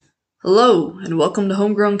Hello, and welcome to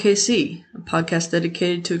Homegrown KC, a podcast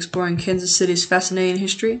dedicated to exploring Kansas City's fascinating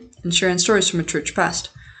history and sharing stories from its rich past.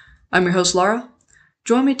 I'm your host, Laura.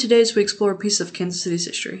 Join me today as we explore a piece of Kansas City's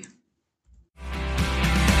history.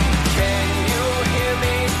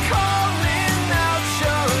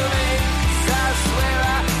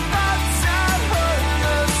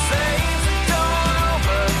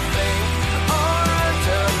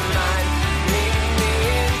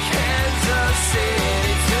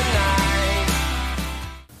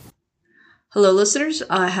 Hello listeners,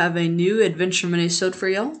 I have a new adventure mini-sode for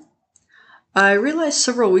y'all. I realized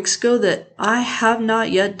several weeks ago that I have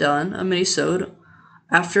not yet done a mini-sode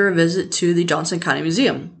after a visit to the Johnson County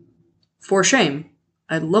Museum. For shame.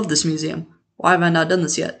 I love this museum. Why have I not done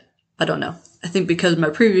this yet? I don't know. I think because my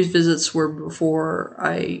previous visits were before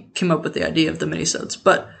I came up with the idea of the mini-sodes.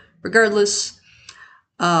 But regardless,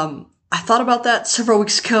 I thought about that several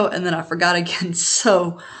weeks ago and then I forgot again,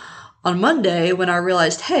 so on Monday, when I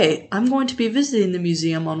realized, hey, I'm going to be visiting the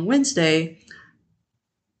museum on Wednesday,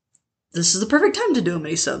 this is the perfect time to do a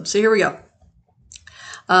mini-sode. So here we go.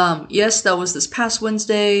 Yes, that was this past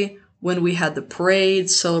Wednesday when we had the parade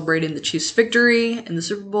celebrating the Chiefs' victory in the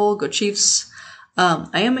Super Bowl. Go Chiefs. I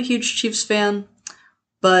am a huge Chiefs fan,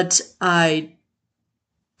 but I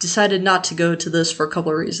decided not to go to this for a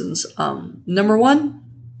couple of reasons. Number one,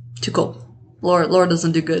 too cold. Laura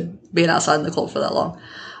doesn't do good being outside in the cold for that long.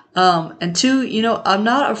 And two, I'm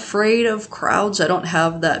not afraid of crowds. I don't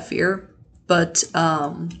have that fear, but,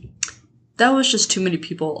 that was just too many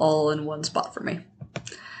people all in one spot for me.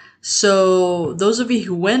 So those of you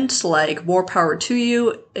who went, more power to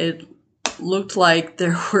you. It looked like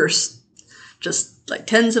there were just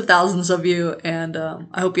tens of thousands of you, and,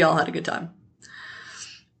 I hope you all had a good time.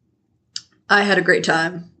 I had a great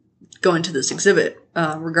time going to this exhibit,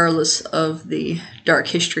 regardless of the dark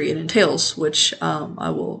history it entails, which I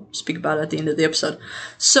will speak about at the end of the episode.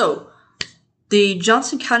 So, the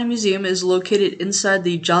Johnson County Museum is located inside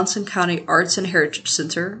the Johnson County Arts and Heritage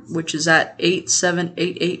Center, which is at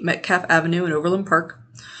 8788 Metcalf Avenue in Overland Park.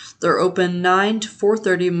 They're open 9 to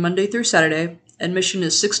 4:30 Monday through Saturday. Admission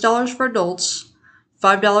is $6 for adults,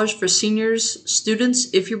 $5 for seniors, students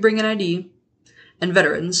if you bring an ID, and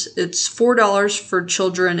veterans. It's $4 for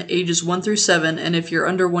children ages 1 through 7, and if you're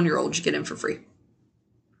under 1 year old, you get in for free.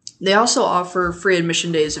 They also offer free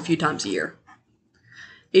admission days a few times a year.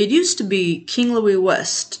 It used to be King Louis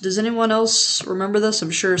West. Does anyone else remember this?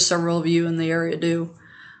 I'm sure several of you in the area do.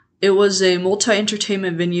 It was a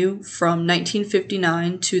multi-entertainment venue from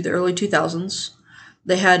 1959 to the early 2000s.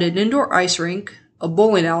 They had an indoor ice rink, a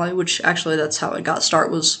bowling alley, which actually that's how it got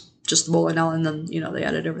started, was just the bowling alley, and then, they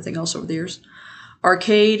added everything else over the years.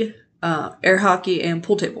 Arcade, air hockey, and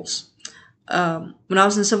pool tables. When I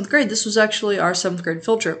was in 7th grade, this was actually our 7th grade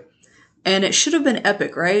field trip. And it should have been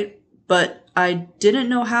epic, right? But I didn't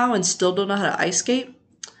know how and still don't know how to ice skate.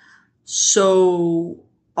 So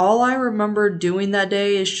all I remember doing that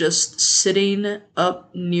day is just sitting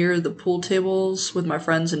up near the pool tables with my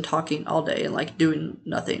friends and talking all day and doing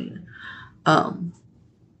nothing. I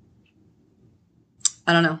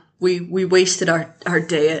don't know. We wasted our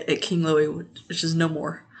day at King Louis, which is no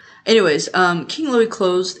more. Anyways, King Louis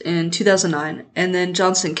closed in 2009, and then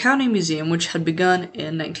Johnson County Museum, which had begun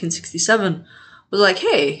in 1967, was like,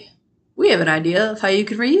 hey, we have an idea of how you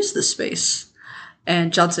can reuse this space.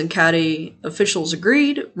 And Johnson County officials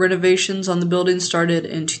agreed. Renovations on the building started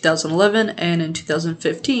in 2011, and in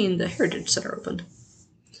 2015, the Heritage Center opened.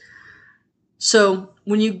 So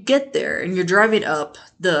when you get there and you're driving up,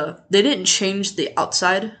 they didn't change the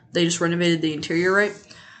outside. They just renovated the interior, right?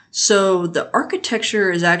 So the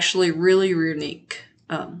architecture is actually really unique.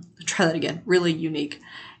 Try that again. Really unique.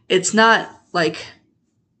 It's not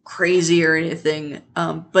crazy or anything,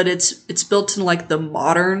 but it's built in the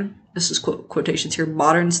modern, this is quotations here,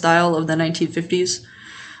 modern style of the 1950s.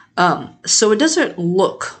 So it doesn't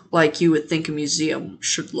look like you would think a museum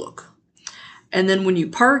should look. And then when you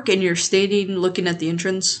park and you're standing looking at the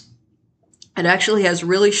entrance, it actually has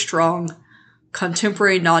really strong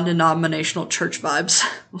contemporary non-denominational church vibes,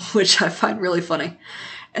 which I find really funny.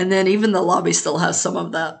 And then even the lobby still has some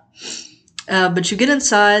of that. But you get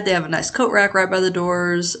inside, they have a nice coat rack right by the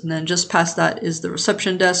doors, and then just past that is the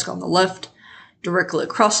reception desk on the left. Directly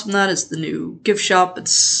across from that is the new gift shop.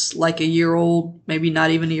 It's a year old, maybe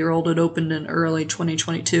not even a year old. It opened in early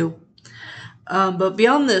 2022. But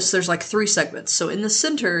beyond this, there's 3 segments. So in the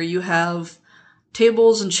center, you have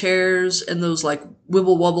tables and chairs and those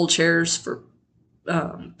wibble wobble chairs for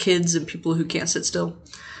kids and people who can't sit still.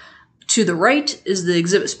 To the right is the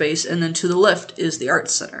exhibit space, and then to the left is the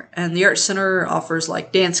Arts Center. And the Arts Center offers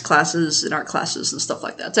dance classes and art classes and stuff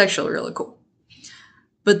like that. It's actually really cool.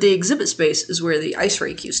 But the exhibit space is where the ice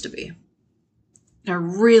rink used to be. I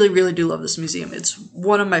really, really do love this museum. It's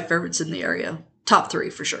one of my favorites in the area. Top 3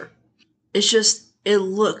 for sure. It's just, it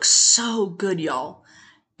looks so good, y'all.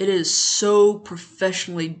 It is so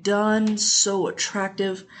professionally done, so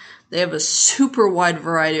attractive. They have a super wide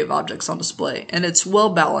variety of objects on display, and it's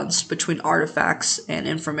well balanced between artifacts and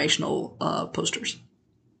informational posters.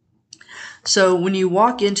 So when you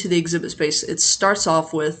walk into the exhibit space, it starts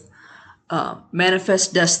off with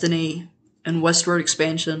Manifest Destiny and Westward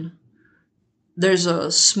Expansion. There's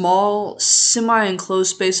a small,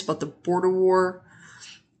 semi-enclosed space about the border war,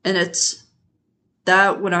 and it's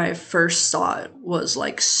that when I first saw it was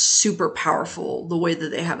like super powerful, the way that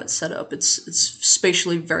they have it set up. It's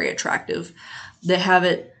spatially very attractive. They have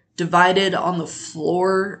it divided on the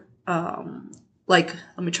floor. Let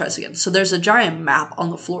me try this again. So there's a giant map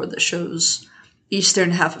on the floor that shows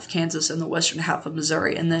eastern half of Kansas and the western half of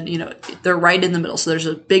Missouri. And then, they're right in the middle. So there's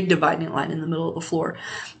a big dividing line in the middle of the floor.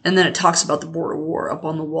 And then it talks about the border war up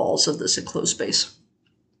on the walls of this enclosed space.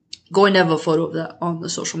 Going to have a photo of that on the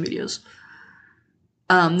social medias.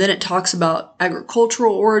 Then it talks about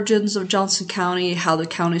agricultural origins of Johnson County, how the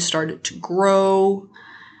county started to grow.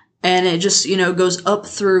 And it just, goes up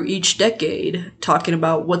through each decade, talking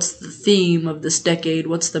about what's the theme of this decade,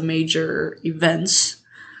 what's the major events,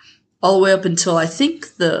 all the way up until I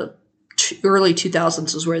think the early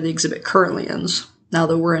 2000s is where the exhibit currently ends. Now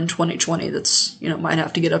that we're in 2020, that's, might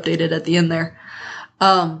have to get updated at the end there.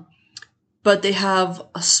 But they have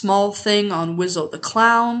a small thing on Wizzo the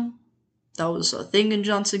Clown. That was a thing in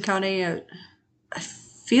Johnson County. I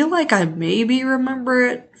feel like I maybe remember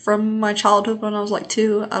it from my childhood when I was like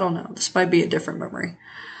 2. I don't know. This might be a different memory.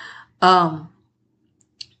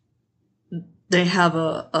 They have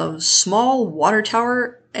a small water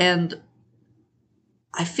tower, and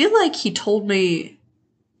I feel like he told me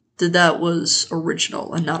that was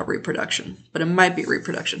original and not a reproduction, but it might be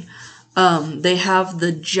reproduction. They have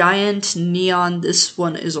the giant neon, this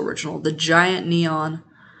one is original, the giant neon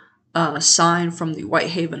sign from the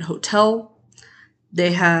Whitehaven Hotel.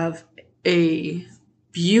 They have a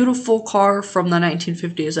beautiful car from the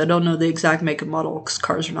 1950s. I don't know the exact make and model because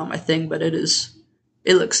cars are not my thing, but it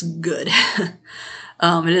looks good.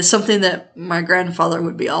 It is something that my grandfather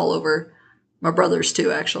would be all over. My brothers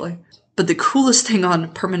too, actually. But the coolest thing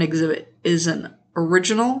on permanent exhibit is an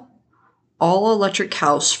original all-electric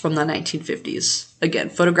house from the 1950s. Again,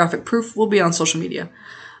 photographic proof will be on social media.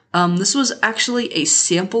 This was actually a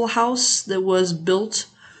sample house that was built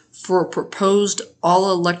for a proposed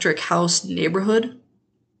all-electric house neighborhood.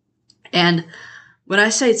 And when I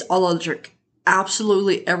say it's all-electric,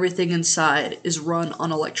 absolutely everything inside is run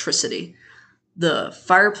on electricity. The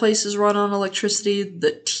fireplace is run on electricity.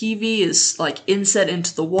 The TV is inset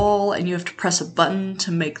into the wall, and you have to press a button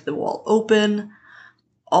to make the wall open.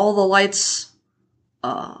 All the lights,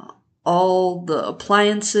 all the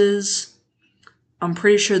appliances. I'm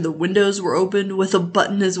pretty sure the windows were opened with a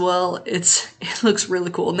button as well. It looks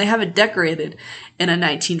really cool. And they have it decorated in a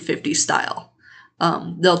 1950s style.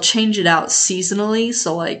 They'll change it out seasonally.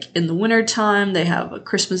 So in the wintertime, they have a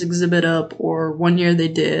Christmas exhibit up, or one year they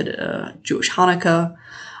did Jewish Hanukkah.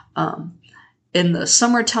 In the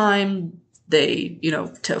summertime, they,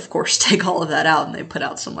 to of course take all of that out, and they put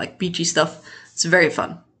out some beachy stuff. It's very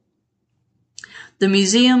fun. The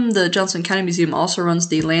museum, the Johnson County Museum, also runs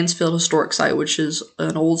the Lansfield Historic Site, which is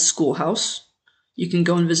an old schoolhouse. You can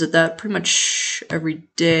go and visit that pretty much every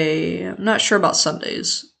day. I'm not sure about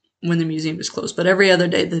Sundays when the museum is closed, but every other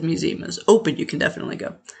day the museum is open, you can definitely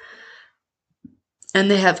go.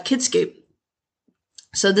 And they have Kidscape.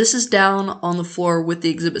 So this is down on the floor with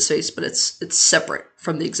the exhibit space, but it's separate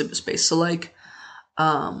from the exhibit space. So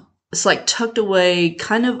it's tucked away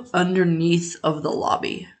kind of underneath of the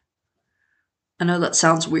lobby. I know that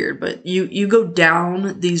sounds weird, but you go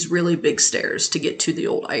down these really big stairs to get to the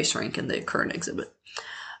old ice rink in the current exhibit.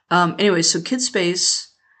 Anyway, so Kidspace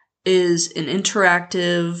is an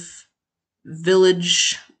interactive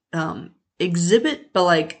village exhibit,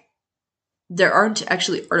 but there aren't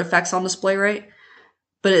actually artifacts on display, right?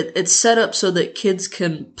 But it's set up so that kids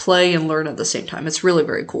can play and learn at the same time. It's really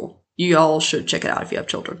very cool. You all should check it out if you have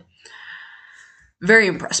children. Very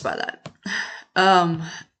impressed by that.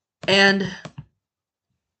 And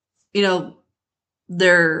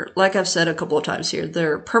they're, like I've said a couple of times here,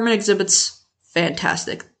 their permanent exhibits,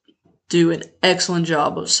 fantastic. Do an excellent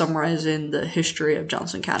job of summarizing the history of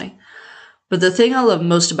Johnson County. But the thing I love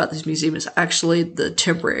most about this museum is actually the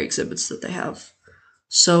temporary exhibits that they have.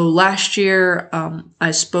 So last year,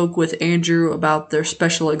 I spoke with Andrew about their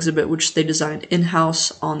special exhibit, which they designed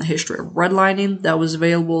in-house on the history of redlining. That was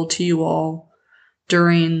available to you all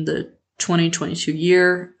during the 2022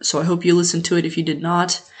 year. So I hope you listened to it if you did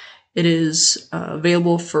not. It is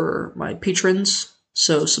available for my patrons.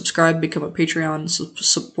 So subscribe, become a Patreon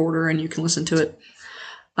supporter, and you can listen to it.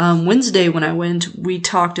 Wednesday, when I went, we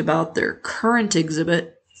talked about their current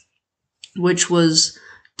exhibit, which was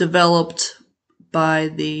developed by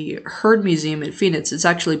the Heard Museum in Phoenix. It's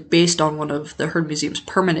actually based on one of the Heard Museum's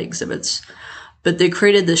permanent exhibits. But they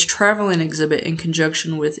created this traveling exhibit in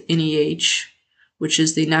conjunction with NEH, which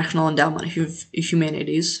is the National Endowment of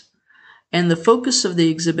Humanities. And the focus of the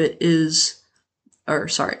exhibit are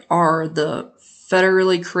the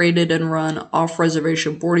federally created and run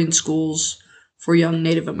off-reservation boarding schools for young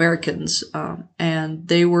Native Americans. And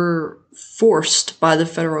they were forced by the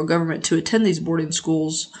federal government to attend these boarding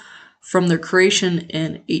schools from their creation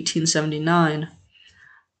in 1879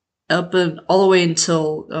 up and all the way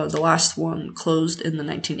until the last one closed in the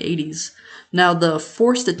 1980s. Now, the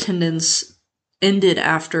forced attendance ended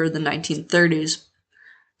after the 1930s,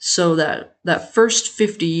 so that first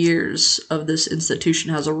 50 years of this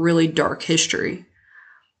institution has a really dark history.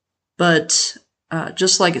 But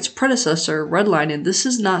just like its predecessor, redlining, this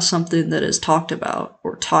is not something that is talked about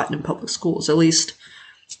or taught in public schools, at least,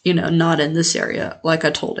 not in this area. Like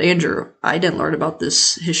I told Andrew, I didn't learn about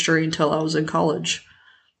this history until I was in college.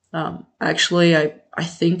 Actually, I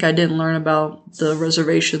think I didn't learn about the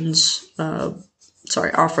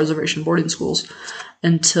off-reservation boarding schools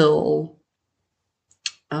until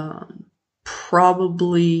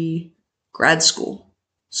probably grad school,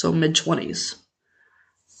 so mid-20s.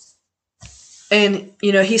 And,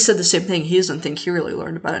 he said the same thing. He doesn't think he really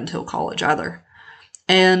learned about it until college either.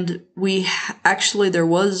 And there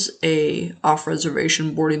was a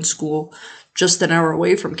off-reservation boarding school just an hour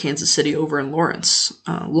away from Kansas City over in Lawrence.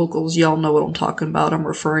 Locals, y'all know what I'm talking about. I'm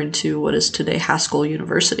referring to what is today Haskell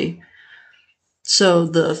University. So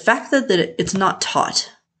the fact that it's not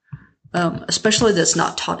taught, especially that it's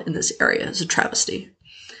not taught in this area, is a travesty.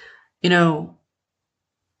 I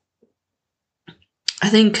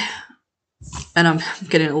think, and I'm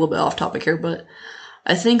getting a little bit off topic here, but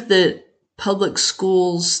I think that public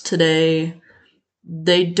schools today,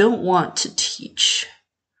 they don't want to teach.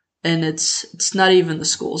 And it's not even the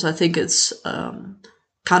schools. I think it's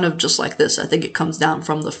kind of just like this. I think it comes down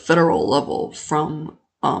from the federal level, from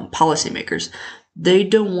policymakers. They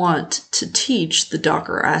don't want to teach the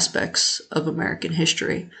darker aspects of American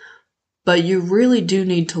history. But you really do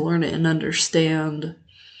need to learn it and understand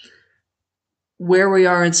where we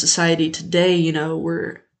are in society today.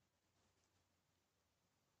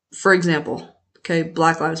 For example,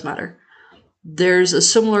 Black Lives Matter. There's a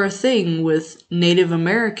similar thing with Native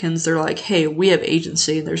Americans. They're like, hey, we have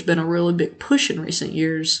agency. There's been a really big push in recent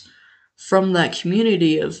years from that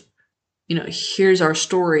community of, here's our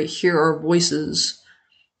story, here are our voices.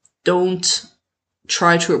 Don't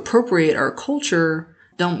try to appropriate our culture.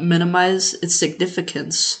 Don't minimize its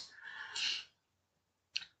significance.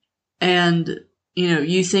 And,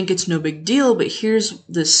 you think it's no big deal, but here's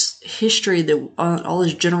this history that all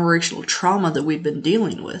this generational trauma that we've been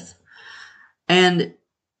dealing with. And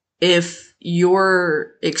if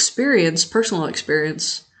your personal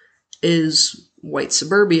experience, is white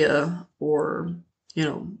suburbia or,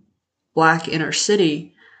 Black inner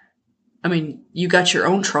city, I mean, you got your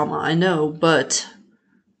own trauma, I know, but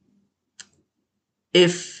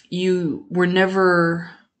if you were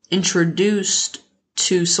never introduced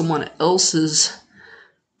to someone else's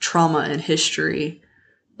trauma and history,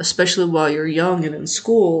 especially while you're young and in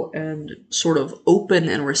school and sort of open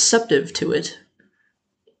and receptive to it,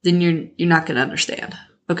 then you're not going to understand.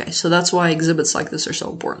 Okay, so that's why exhibits like this are so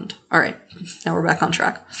important. All right, now we're back on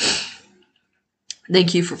track.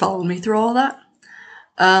 Thank you for following me through all that.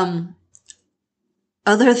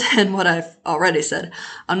 Other than what I've already said,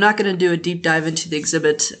 I'm not going to do a deep dive into the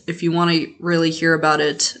exhibit. If you want to really hear about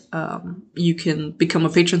it, you can become a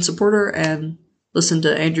patron supporter and listen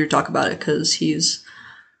to Andrew talk about it, because he's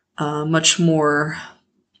much more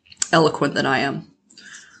eloquent than I am.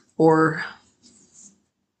 Or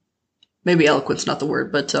maybe eloquent's not the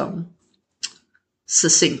word, but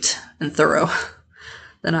succinct and thorough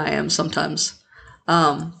than I am sometimes.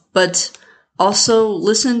 But also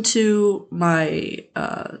listen to my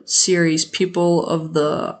series, People of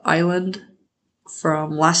the Island,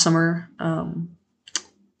 from last summer.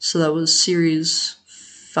 So that was series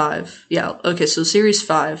 5. Yeah, okay, so series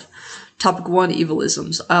 5. Topic 1,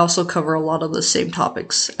 evilisms. I also cover a lot of the same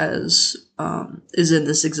topics as is in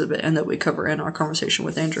this exhibit and that we cover in our conversation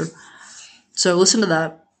with Andrew. So listen to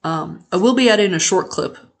that. I will be adding a short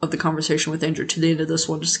clip of the conversation with Andrew to the end of this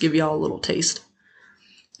one, just to give y'all a little taste.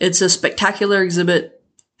 It's a spectacular exhibit.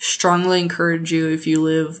 Strongly encourage you, if you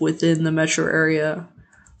live within the metro area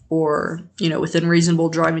or, within reasonable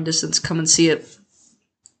driving distance, come and see it.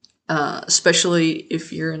 Especially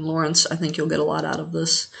if you're in Lawrence, I think you'll get a lot out of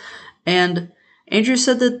this. And Andrew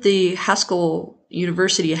said that the Haskell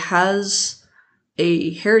University has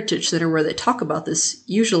a heritage center where they talk about this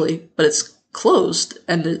usually, but it's closed.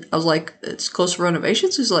 And I was like, it's closed for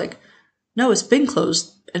renovations? He's like, no, it's been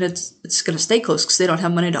closed, and it's going to stay closed because they don't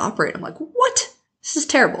have money to operate. I'm like, what? This is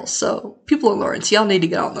terrible. So people in Lawrence, y'all need to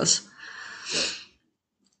get on this.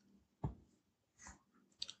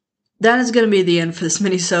 That is going to be the end for this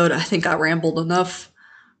minisode. I think I rambled enough.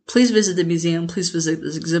 Please visit the museum. Please visit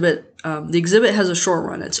this exhibit. The exhibit has a short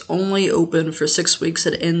run. It's only open for 6 weeks.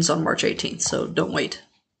 It ends on March 18th, so don't wait.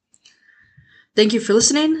 Thank you for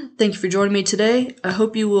listening. Thank you for joining me today. I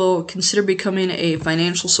hope you will consider becoming a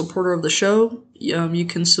financial supporter of the show. You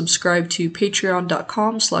can subscribe to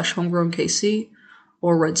patreon.com/homegrownkc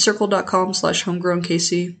or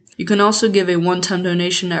redcircle.com/homegrownkc. You can also give a one-time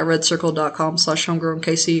donation at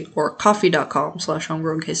redcircle.com/homegrownkc or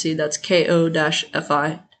coffee.com/homegrownkc. That's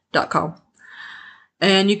ko-fi.com.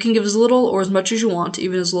 And you can give as little or as much as you want,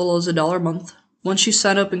 even as little as $1 a month. Once you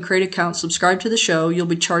sign up and create an account, subscribe to the show, you'll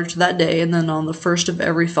be charged that day and then on the first of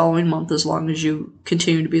every following month as long as you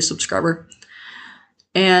continue to be a subscriber.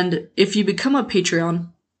 And if you become a Patreon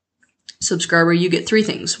subscriber, you get 3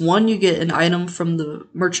 things. 1, you get an item from the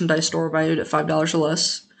merchandise store valued at $5 or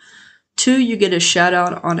less. 2, you get a shout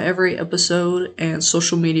out on every episode and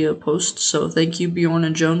social media post. So thank you, Bjorn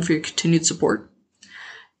and Joan, for your continued support.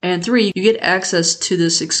 And 3, you get access to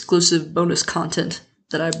this exclusive bonus content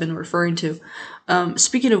that I've been referring to.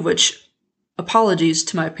 Speaking of which, apologies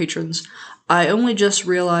to my patrons. I only just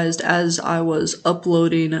realized as I was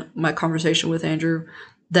uploading my conversation with Andrew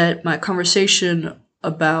that my conversation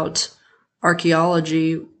about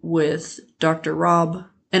archaeology with Dr. Rob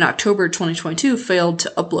in October 2022 failed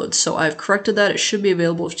to upload, so I've corrected that. It should be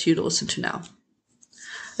available to you to listen to now.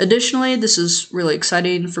 Additionally, this is really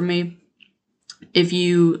exciting for me. If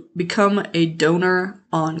you become a donor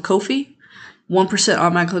on Ko-fi, 1%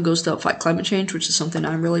 automatically goes to help fight climate change, which is something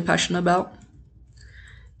I'm really passionate about.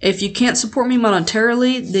 If you can't support me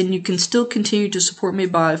monetarily, then you can still continue to support me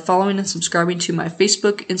by following and subscribing to my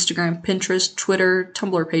Facebook, Instagram, Pinterest, Twitter,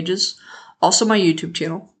 Tumblr pages, also my YouTube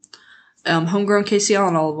channel. Homegrown KC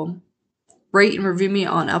on all of them. Rate and review me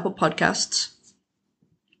on Apple Podcasts.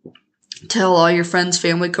 Tell all your friends,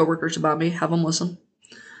 family, coworkers about me. Have them listen.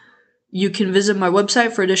 You can visit my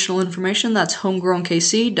website for additional information. That's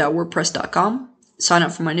homegrownkc.wordpress.com. Sign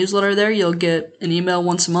up for my newsletter there. You'll get an email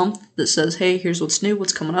once a month that says, hey, here's what's new,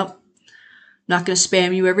 what's coming up. Not going to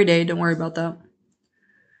spam you every day. Don't worry about that.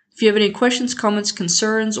 If you have any questions, comments,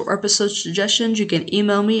 concerns, or episode suggestions, you can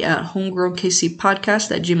email me at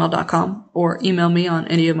homegrownkcpodcast@gmail.com or email me on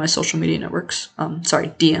any of my social media networks.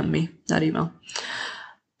 DM me, not email.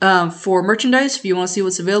 For merchandise, if you want to see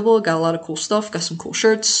what's available, got a lot of cool stuff. Got some cool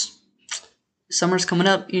shirts. Summer's coming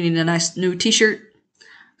up. You need a nice new t-shirt.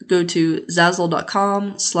 Go to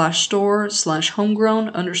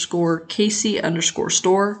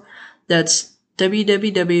zazzle.com/homegrown_kc_store. That's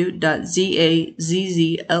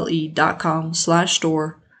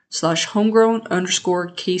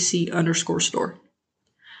www.zazzle.com/store/homegrown_kc_store.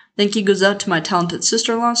 Thank you goes out to my talented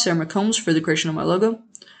sister-in-law, Sarah McCombs, for the creation of my logo.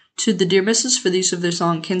 To the Dear Misses for the use of their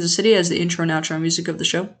song Kansas City as the intro and outro music of the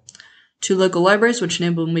show. To local libraries, which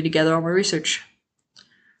enabled me to gather all my research.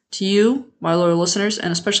 To you, my loyal listeners,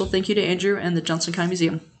 and a special thank you to Andrew and the Johnson County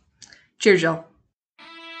Museum. Cheers, y'all.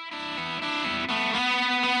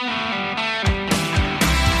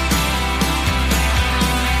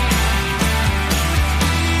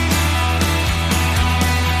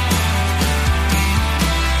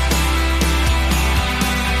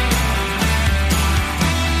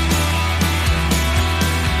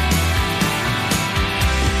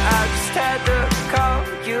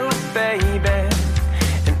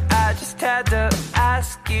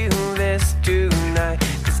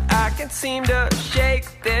 Seem to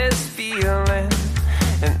shake this feeling,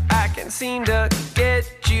 and I can't seem to get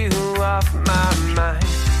you off my mind.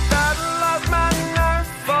 Thought I lost my nerve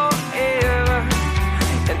forever,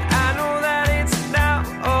 and I know that it's now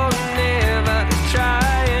or never to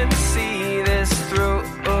try and see this through.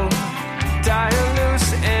 Tie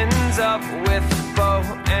loose ends up with a bow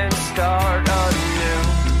and start anew.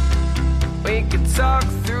 We could talk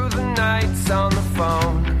through the nights on the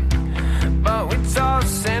phone, but we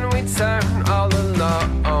toss and we turn all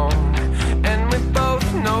alone, and we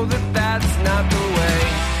both know that that's not the way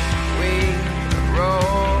we roll.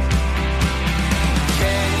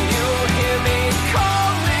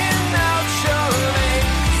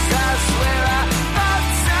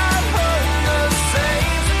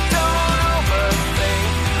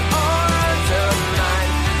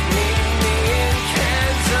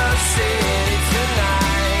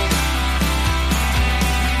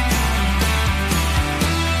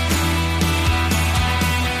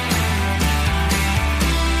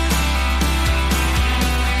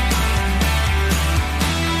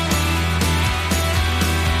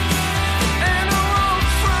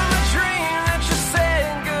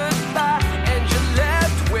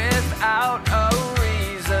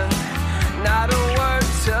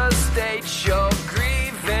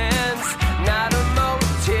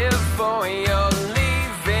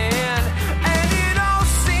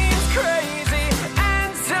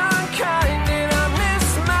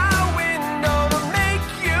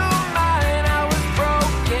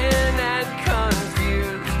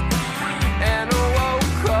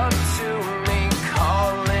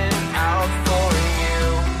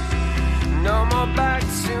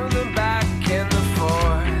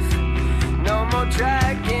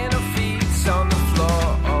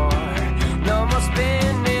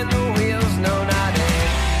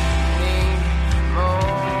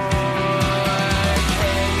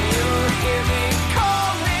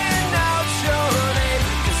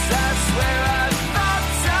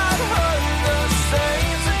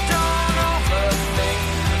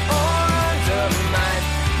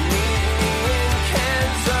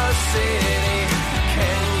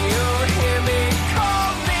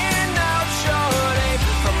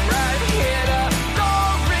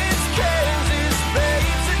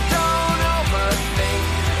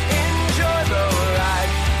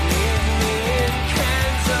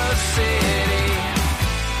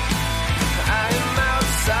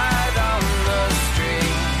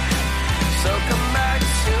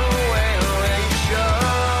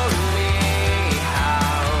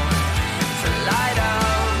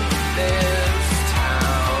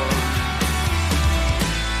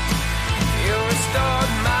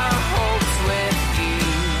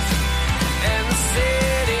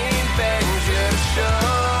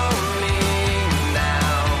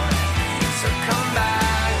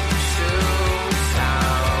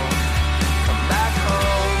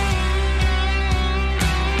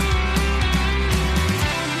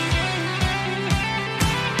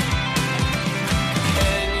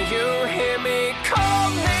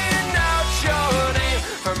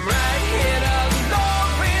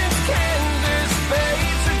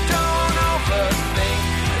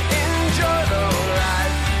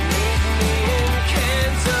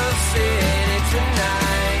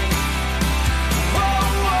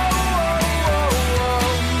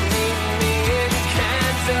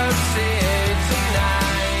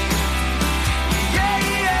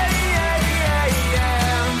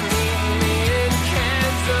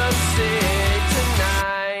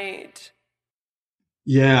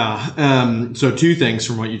 Yeah. So two things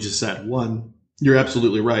from what you just said. One, you're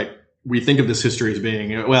absolutely right. We think of this history as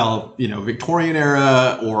being, well, Victorian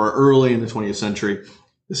era or early in the 20th century.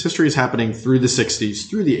 This history is happening through the 60s,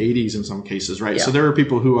 through the 80s in some cases, right? Yeah. So there are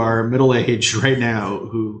people who are middle-aged right now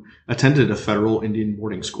who attended a federal Indian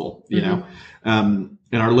boarding school, and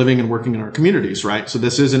are living and working in our communities, right? So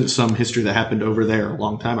this isn't some history that happened over there a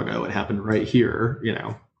long time ago. It happened right here,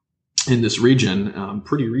 in this region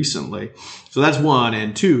pretty recently. So that's one.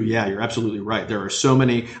 And two, yeah, you're absolutely right. There are so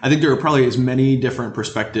many, I think there are probably as many different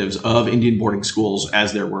perspectives of Indian boarding schools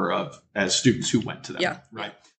as there were as students who went to them. Yeah. Right.